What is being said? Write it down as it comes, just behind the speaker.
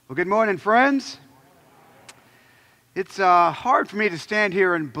Well, good morning, friends. It's hard for me to stand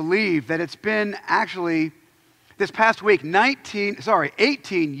here and believe that it's been actually this past week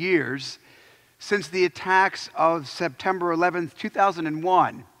 18 years since the attacks of September 11th,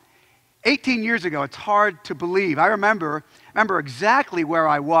 2001. 18 years ago, it's hard to believe. I remember exactly where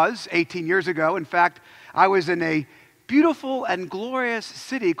I was 18 years ago. In fact, I was in a beautiful and glorious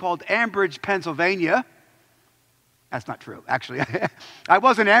city called Ambridge, Pennsylvania. That's not true, actually. I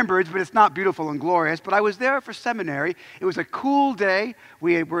was in Ambridge, but it's not beautiful and glorious. But I was there for seminary. It was a cool day.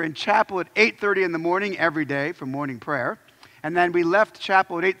 We were in chapel at 8:30 in the morning every day for morning prayer. And then we left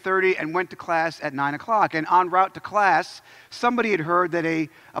chapel at 8:30 and went to class at 9 o'clock. And en route to class, somebody had heard that a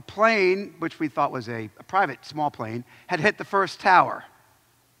plane, which we thought was a private small plane, had hit the first tower.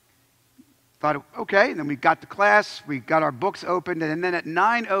 Thought, okay, and then we got to class, we got our books opened, and then at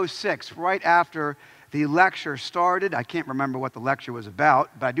 9:06, right after the lecture started, I can't remember what the lecture was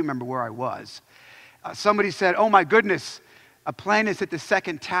about, but I do remember where I was. Somebody said, oh my goodness, a plane has hit the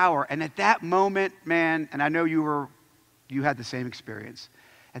second tower. And at that moment, man, and I know you had the same experience.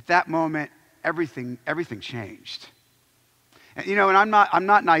 At that moment, everything changed. And, and I'm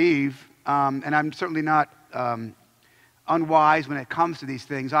not naive, and I'm certainly not unwise when it comes to these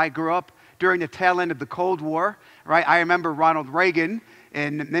things. I grew up during the tail end of the Cold War, right? I remember Ronald Reagan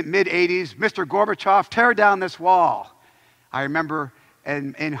in the mid-'80s, Mr. Gorbachev, tear down this wall. I remember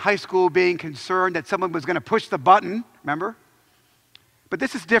in high school being concerned that someone was going to push the button, remember? But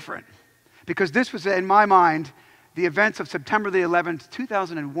this is different, because this was, in my mind, the events of September the 11th,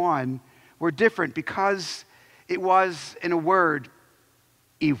 2001 were different because it was, in a word,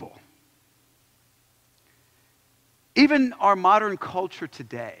 evil. Even our modern culture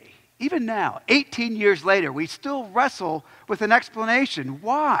today, even now, 18 years later, we still wrestle with an explanation.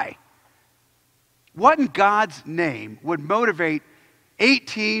 Why? What in God's name would motivate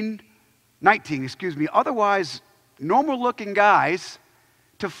 19, otherwise normal-looking guys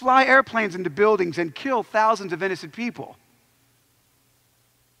to fly airplanes into buildings and kill thousands of innocent people?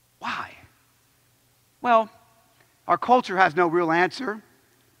 Why? Well, our culture has no real answer,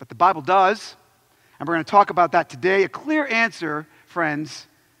 but the Bible does. And we're going to talk about that today. A clear answer, friends,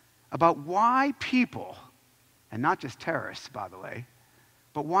 about why people, and not just terrorists, by the way,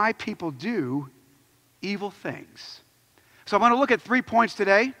 but why people do evil things. So I want to look at 3 points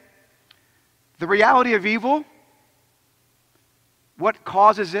today. The reality of evil, what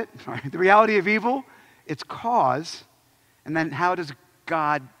causes it, the reality of evil, its cause, and then how does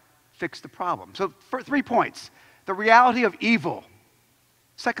God fix the problem? So for 3 points. The reality of evil.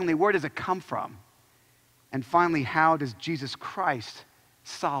 Secondly, where does it come from? And finally, how does Jesus Christ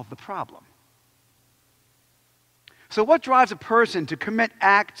solve the problem? So what drives a person to commit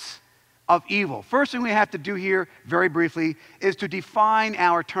acts of evil? First thing we have to do here, very briefly, is to define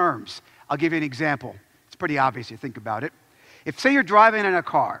our terms. I'll give you an example. It's pretty obvious if you think about it. If, say, you're driving in a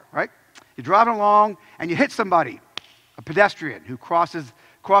car, right? You're driving along and you hit somebody, a pedestrian who crosses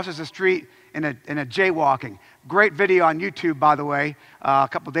the street in a jaywalking. Great video on YouTube, by the way, a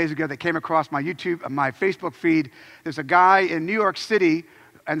couple of days ago that came across my Facebook feed. There's a guy in New York City,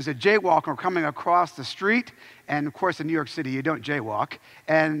 and there's a jaywalker coming across the street. And of course, in New York City, you don't jaywalk.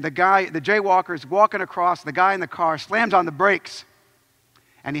 And the jaywalker is walking across. The guy in the car slams on the brakes,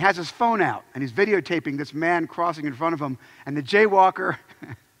 and he has his phone out, and he's videotaping this man crossing in front of him. And the jaywalker,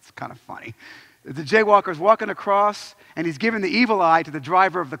 it's kind of funny. The jaywalker is walking across, and he's giving the evil eye to the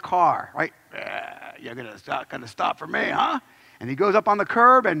driver of the car, right? You're gonna stop for me, huh? And he goes up on the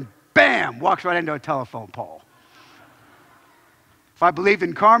curb and bam, walks right into a telephone pole. If I believed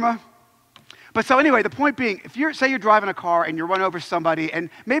in karma. But so anyway, the point being, say you're driving a car and you run over somebody and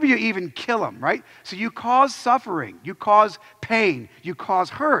maybe you even kill them, right? So you cause suffering, you cause pain, you cause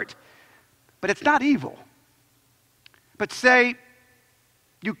hurt. But it's not evil. But say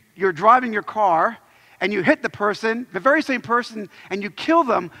you're driving your car and you hit the person, the very same person, and you kill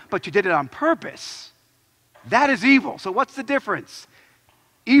them, but you did it on purpose. That is evil. So what's the difference?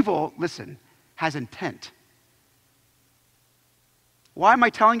 Evil, listen, has intent. Why am I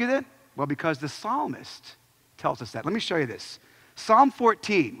telling you that? Well, because the psalmist tells us that. Let me show you this. Psalm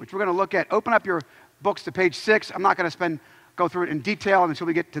 14, which we're going to look at. Open up your books to page 6. I'm not going to go through it in detail until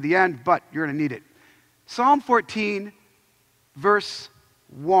we get to the end, but you're going to need it. Psalm 14, verse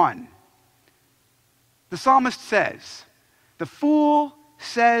 1. The psalmist says, "The fool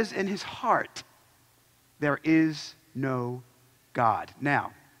says in his heart, there is no God."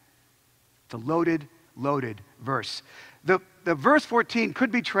 Now, it's a loaded verse. The verse 14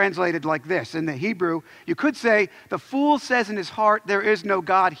 could be translated like this. In the Hebrew, you could say, the fool says in his heart, there is no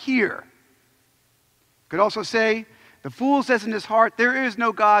God here. Could also say, The fool says in his heart, there is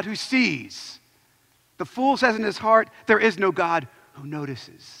no God who sees. The fool says in his heart, there is no God who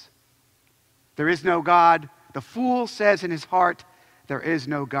notices. There is no God. The fool says in his heart, there is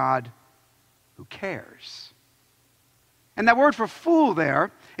no God who cares. And that word for fool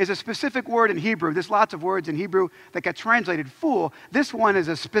there is a specific word in Hebrew. There's lots of words in Hebrew that get translated fool. This one is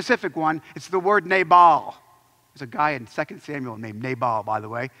a specific one. It's the word Nabal. There's a guy in 2 Samuel named Nabal, by the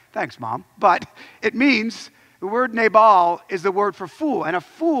way. Thanks, Mom. But it means, the word Nabal is the word for fool. And a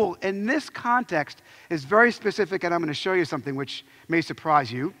fool in this context is very specific, and I'm going to show you something which may surprise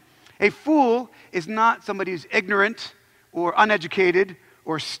you. A fool is not somebody who's ignorant or uneducated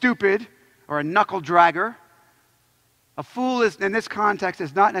or stupid or a knuckle dragger. A fool is, in this context,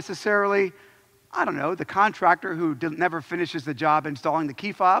 is not necessarily, I don't know, the contractor who never finishes the job installing the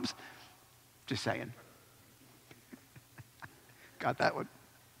key fobs. Just saying. Got that one?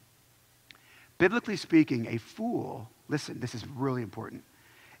 Biblically speaking, a fool, listen, this is really important.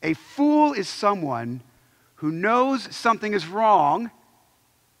 A fool is someone who knows something is wrong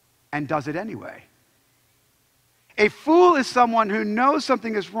and does it anyway. A fool is someone who knows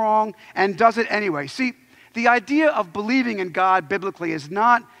something is wrong and does it anyway. See, the idea of believing in God biblically is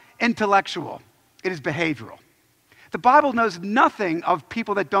not intellectual. It is behavioral. The Bible knows nothing of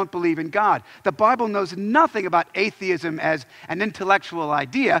people that don't believe in God. The Bible knows nothing about atheism as an intellectual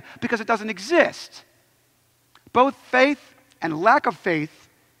idea because it doesn't exist. Both faith and lack of faith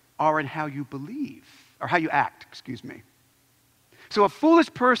are in how you believe, or how you act, excuse me. So a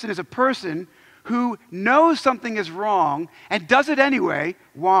foolish person is a person who knows something is wrong and does it anyway.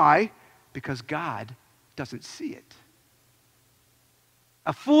 Why? Because God doesn't see it.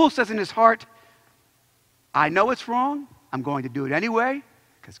 A fool says in his heart, I know it's wrong, I'm going to do it anyway,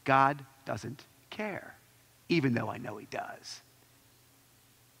 because God doesn't care, even though I know he does.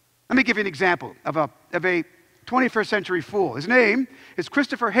 Let me give you an example of a 21st century fool. His name is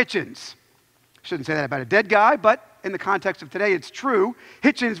Christopher Hitchens. Shouldn't say that about a dead guy, but in the context of today, it's true.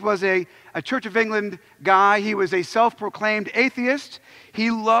 Hitchens was a Church of England guy. He was a self-proclaimed atheist. He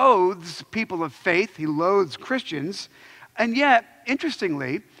loathes people of faith. He loathes Christians. And yet,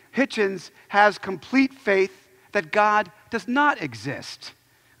 interestingly, Hitchens has complete faith that God does not exist.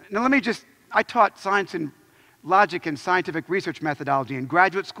 Now I taught science and logic and scientific research methodology in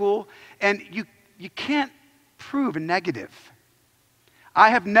graduate school, and you can't prove a negative. I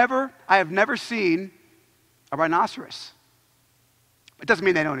have never seen a rhinoceros. It doesn't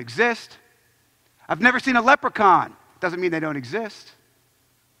mean they don't exist. I've never seen a leprechaun. Doesn't mean they don't exist.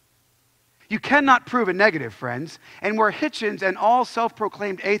 You cannot prove a negative, friends. And where Hitchens and all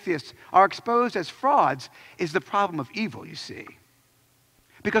self-proclaimed atheists are exposed as frauds is the problem of evil, you see.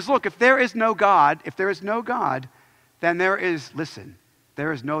 Because look, if there is no God, then there is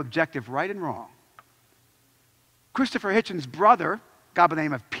no objective right and wrong. Christopher Hitchens' brother, a guy by the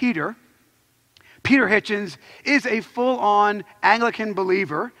name of Peter Hitchens, is a full-on Anglican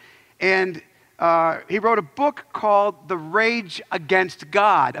believer, and he wrote a book called The Rage Against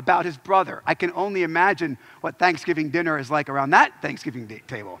God about his brother. I can only imagine what Thanksgiving dinner is like around that Thanksgiving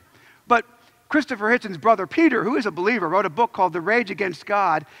table. But Christopher Hitchens' brother Peter, who is a believer, wrote a book called The Rage Against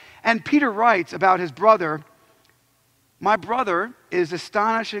God, and Peter writes about his brother, my brother is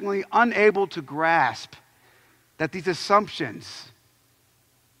astonishingly unable to grasp that these assumptions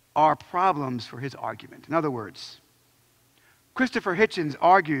are problems for his argument. In other words, Christopher Hitchens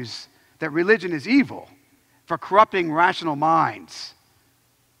argues that religion is evil for corrupting rational minds.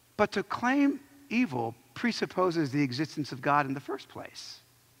 But to claim evil presupposes the existence of God in the first place.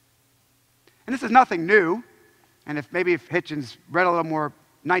 And this is nothing new. And if Hitchens read a little more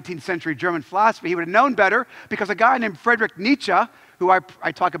 19th century German philosophy, he would have known better, because a guy named Friedrich Nietzsche, who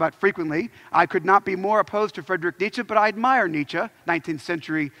I talk about frequently, I could not be more opposed to Friedrich Nietzsche, but I admire Nietzsche, 19th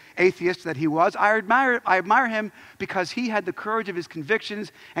century atheist that he was. I admire him because he had the courage of his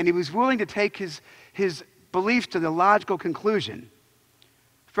convictions, and he was willing to take his beliefs to the logical conclusion.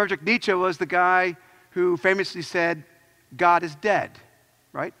 Friedrich Nietzsche was the guy who famously said, God is dead,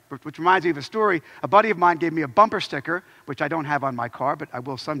 right? Which reminds me of a story. A buddy of mine gave me a bumper sticker, which I don't have on my car, but I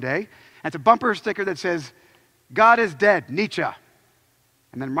will someday. And it's a bumper sticker that says, God is dead, Nietzsche.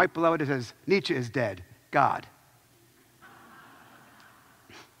 And then right below it says, Nietzsche is dead, God.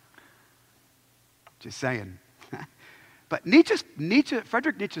 Just saying. But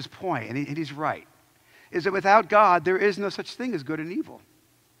Friedrich Nietzsche's point, and he's right, is that without God, there is no such thing as good and evil.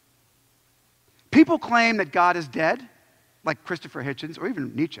 People claim that God is dead, like Christopher Hitchens or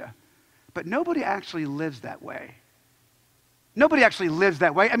even Nietzsche, but nobody actually lives that way. Nobody actually lives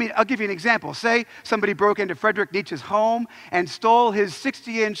that way. I mean, I'll give you an example. Say somebody broke into Friedrich Nietzsche's home and stole his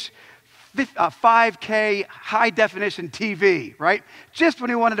 60-inch 5K high-definition TV, right? Just when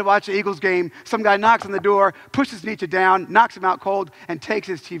he wanted to watch the Eagles game, some guy knocks on the door, pushes Nietzsche down, knocks him out cold, and takes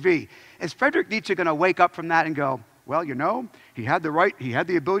his TV. Is Friedrich Nietzsche going to wake up from that and go, well, you know, he had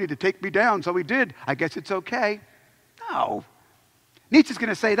the ability to take me down, so he did. I guess it's okay. No. Nietzsche's going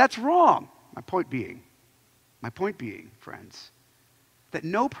to say, that's wrong. My point being, friends, that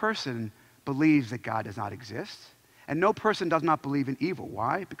no person believes that God does not exist, and no person does not believe in evil.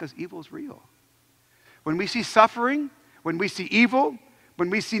 Why? Because evil is real. When we see suffering, when we see evil, when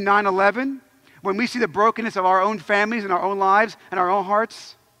we see 9/11, when we see the brokenness of our own families and our own lives and our own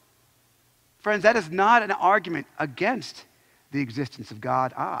hearts, friends, that is not an argument against the existence of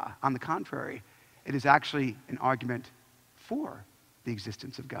God. On the contrary, it is actually an argument for the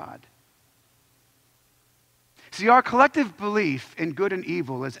existence of God. See, our collective belief in good and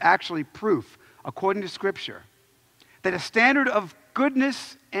evil is actually proof, according to Scripture, that a standard of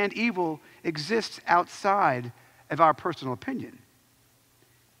goodness and evil exists outside of our personal opinion.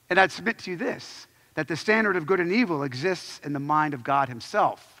 And I'd submit to you this, that the standard of good and evil exists in the mind of God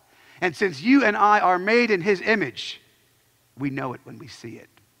himself. And since you and I are made in his image, we know it when we see it.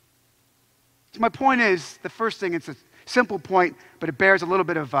 So my point is, the first thing, it's a simple point, but it bears a little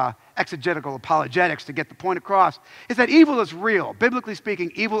bit of exegetical apologetics to get the point across, is that evil is real. Biblically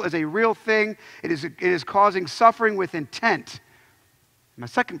speaking, evil is a real thing. It is causing suffering with intent. My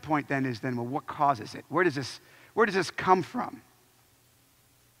second point then is, well, what causes it? Where does this come from?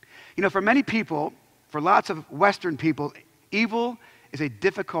 You know, for many people, for lots of Western people, evil is a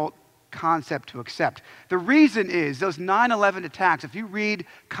difficult concept to accept. The reason is those 9/11 attacks, if you read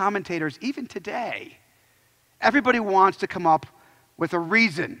commentators, even today, everybody wants to come up with a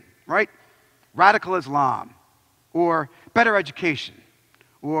reason, right? Radical Islam, or better education,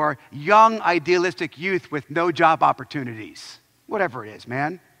 or young idealistic youth with no job opportunities. Whatever it is,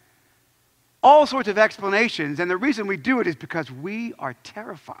 man. All sorts of explanations, and the reason we do it is because we are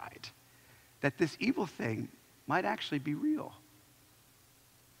terrified that this evil thing might actually be real.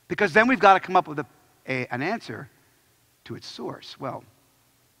 Because then we've got to come up with an answer to its source. Well,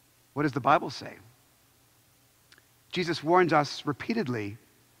 what does the Bible say? Jesus warns us repeatedly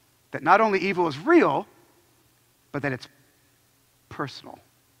that not only evil is real, but that it's personal.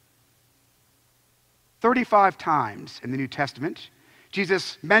 35 times in the New Testament,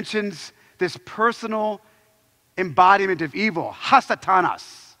 Jesus mentions this personal embodiment of evil.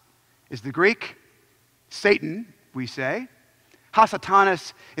 Hasatanas is the Greek. Satan, we say.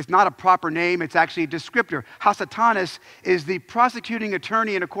 Hasatanas is not a proper name, it's actually a descriptor. Hasatanas is the prosecuting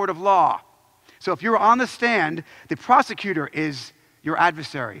attorney in a court of law. So if you're on the stand, the prosecutor is your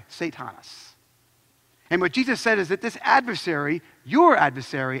adversary, Satanas. And what Jesus said is that this adversary, your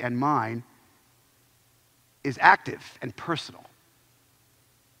adversary and mine, is active and personal.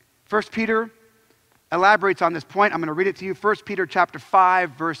 1 Peter elaborates on this point. I'm going to read it to you. 1 Peter chapter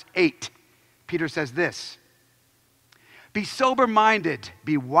 5, verse 8. Peter says this, "Be sober-minded,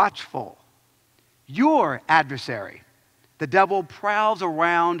 be watchful. Your adversary, the devil, prowls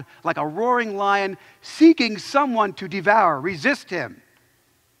around like a roaring lion, seeking someone to devour. Resist him,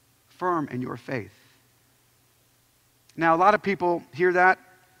 firm in your faith." Now, a lot of people hear that,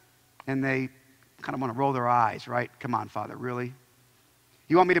 and they kind of want to roll their eyes, right? Come on, Father, really?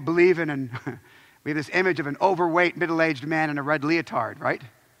 You want me to believe in, we have this image of an overweight, middle-aged man in a red leotard, right?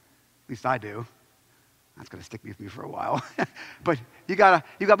 At least I do. That's going to stick with me for a while. But you got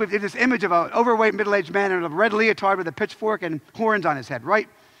this image of an overweight, middle-aged man in a red leotard with a pitchfork and horns on his head, right?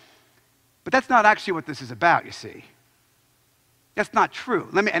 But that's not actually what this is about, you see. That's not true.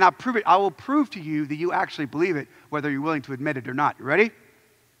 I'll prove it. I will prove to you that you actually believe it, whether you're willing to admit it or not. You ready?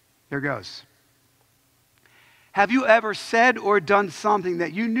 Here goes. Have you ever said or done something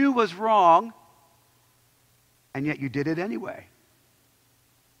that you knew was wrong, and yet you did it anyway?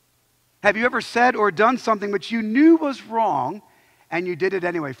 Have you ever said or done something which you knew was wrong, and you did it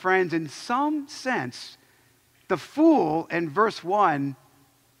anyway? Friends, in some sense, the fool in verse 1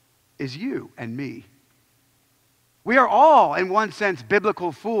 is you and me. We are all, in one sense,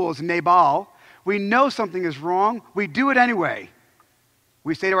 biblical fools, Nabal. We know something is wrong. We do it anyway.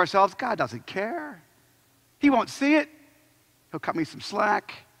 We say to ourselves, God doesn't care. He won't see it. He'll cut me some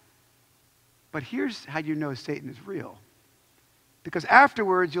slack. But here's how you know Satan is real. Because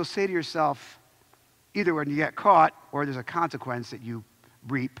afterwards, you'll say to yourself, either when you get caught or there's a consequence that you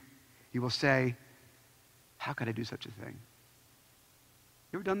reap, you will say, how could I do such a thing?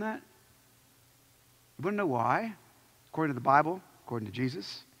 You ever done that? You want to know why? According to the Bible, according to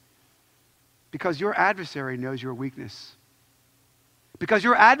Jesus? Because your adversary knows your weakness. Because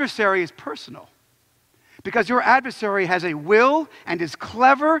your adversary is personal. Because your adversary has a will and is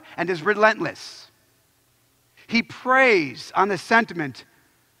clever and is relentless. He preys on the sentiment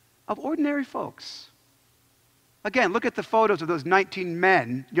of ordinary folks. Again, look at the photos of those 19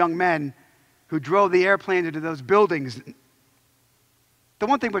 men, young men, who drove the airplanes into those buildings. The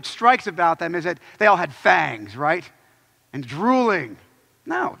one thing which strikes about them is that they all had fangs, right? And drooling.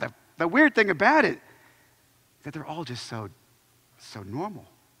 No, the weird thing about it is that they're all just so normal.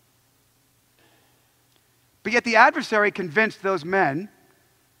 But yet the adversary convinced those men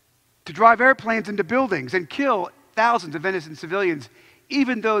to drive airplanes into buildings and kill thousands of innocent civilians,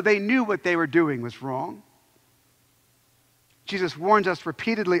 even though they knew what they were doing was wrong. Jesus warns us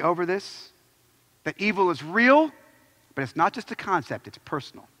repeatedly over this, that evil is real, but it's not just a concept, it's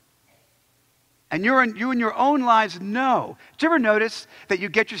personal. And you in your own lives know. Do you ever notice that you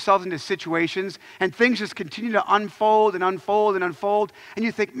get yourselves into situations and things just continue to unfold and unfold and unfold, and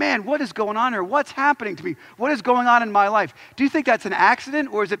you think, man, what is going on here? What's happening to me? What is going on in my life? Do you think that's an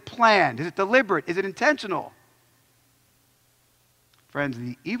accident, or is it planned? Is it deliberate? Is it intentional? Friends,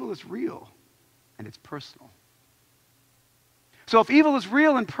 the evil is real, and it's personal. So if evil is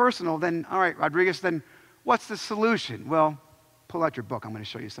real and personal, then, all right, Rodriguez, then what's the solution? Well, pull out your book. I'm going to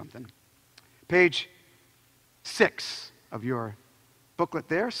show you something. Page 6 of your booklet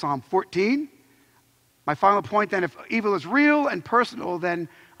there, Psalm 14. My final point then, if evil is real and personal, then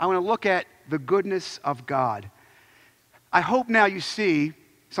I want to look at the goodness of God. I hope now you see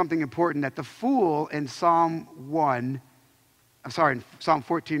something important, that the fool in Psalm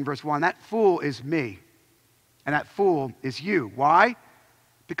 14, verse 1, that fool is me. And that fool is you. Why?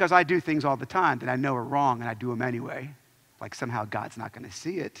 Because I do things all the time that I know are wrong, and I do them anyway. Like somehow God's not going to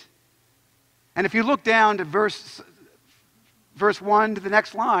see it. And if you look down to verse 1 to the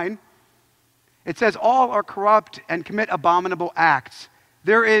next line, it says, all are corrupt and commit abominable acts.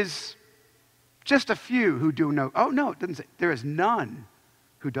 There is just a few who do no. Oh, no, it doesn't say. There is none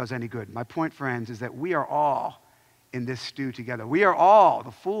who does any good. My point, friends, is that we are all in this stew together. We are all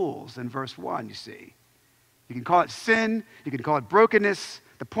the fools in verse 1, you see. You can call it sin. You can call it brokenness.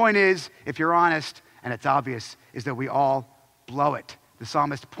 The point is, if you're honest, and it's obvious, is that we all blow it. The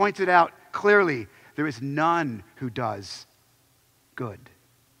psalmist points it out clearly. There is none who does good.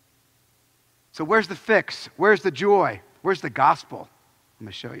 So where's the fix? Where's the joy? Where's the gospel? I'm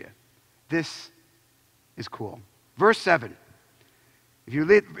going to show you. This is cool. Verse 7. If you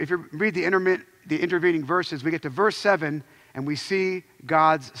read the intervening verses, we get to verse 7, and we see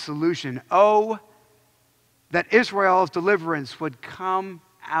God's solution. Oh, that Israel's deliverance would come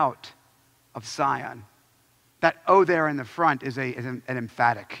out of Zion. That "oh" there in the front is an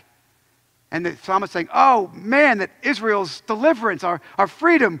emphatic. And the psalmist is saying, oh man, that Israel's deliverance, our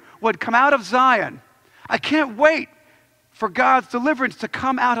freedom would come out of Zion. I can't wait for God's deliverance to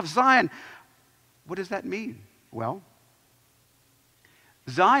come out of Zion. What does that mean? Well,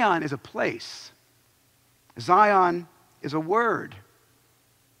 Zion is a place. Zion is a word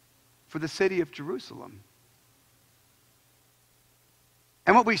for the city of Jerusalem.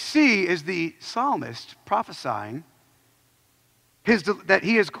 And what we see is the psalmist prophesying that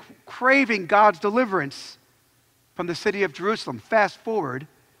he is craving God's deliverance from the city of Jerusalem. Fast forward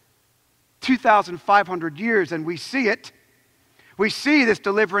 2,500 years, and we see it. We see this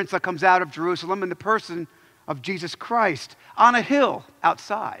deliverance that comes out of Jerusalem in the person of Jesus Christ on a hill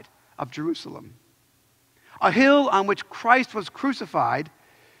outside of Jerusalem. A hill on which Christ was crucified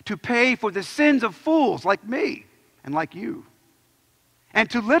to pay for the sins of fools like me and like you. And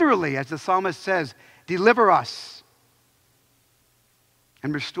to literally, as the psalmist says, deliver us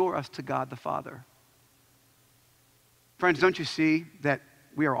and restore us to God the Father. Friends, don't you see that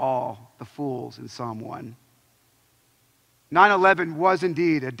we are all the fools in Psalm 1? 9/11 was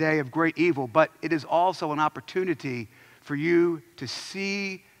indeed a day of great evil, but it is also an opportunity for you to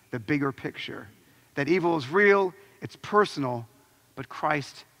see the bigger picture. That evil is real, it's personal, but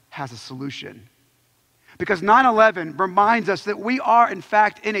Christ has a solution. Because 9/11 reminds us that we are, in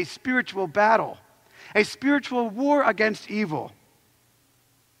fact, in a spiritual battle, a spiritual war against evil.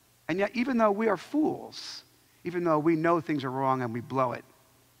 And yet, even though we are fools, even though we know things are wrong and we blow it,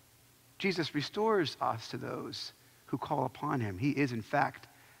 Jesus restores us to those who call upon him. He is, in fact,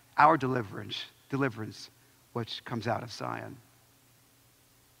 our deliverance which comes out of Zion.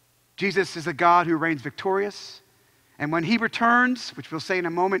 Jesus is a God who reigns victorious. And when he returns, which we'll say in a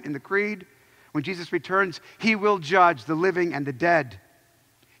moment in the Creed, when Jesus returns, he will judge the living and the dead.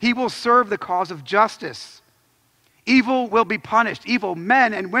 He will serve the cause of justice. Evil will be punished. Evil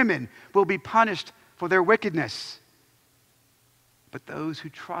men and women will be punished for their wickedness. But those who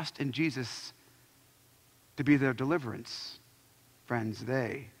trust in Jesus to be their deliverance, friends,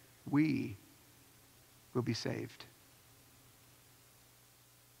 we will be saved.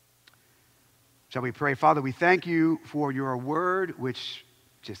 Shall we pray? Father, we thank you for your word, which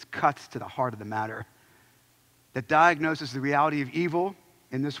just cuts to the heart of the matter, that diagnoses the reality of evil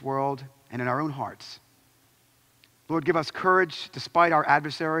in this world and in our own hearts. Lord, give us courage despite our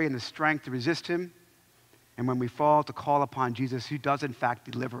adversary and the strength to resist him, and when we fall, to call upon Jesus, who does in fact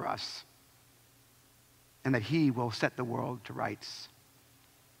deliver us, and that he will set the world to rights.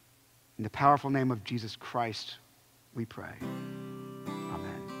 In the powerful name of Jesus Christ, we pray.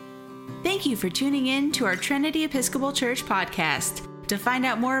 Amen. Thank you for tuning in to our Trinity Episcopal Church podcast. To find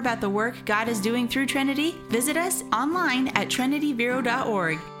out more about the work God is doing through Trinity, visit us online at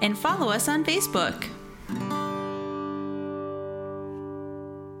trinityvero.org and follow us on Facebook.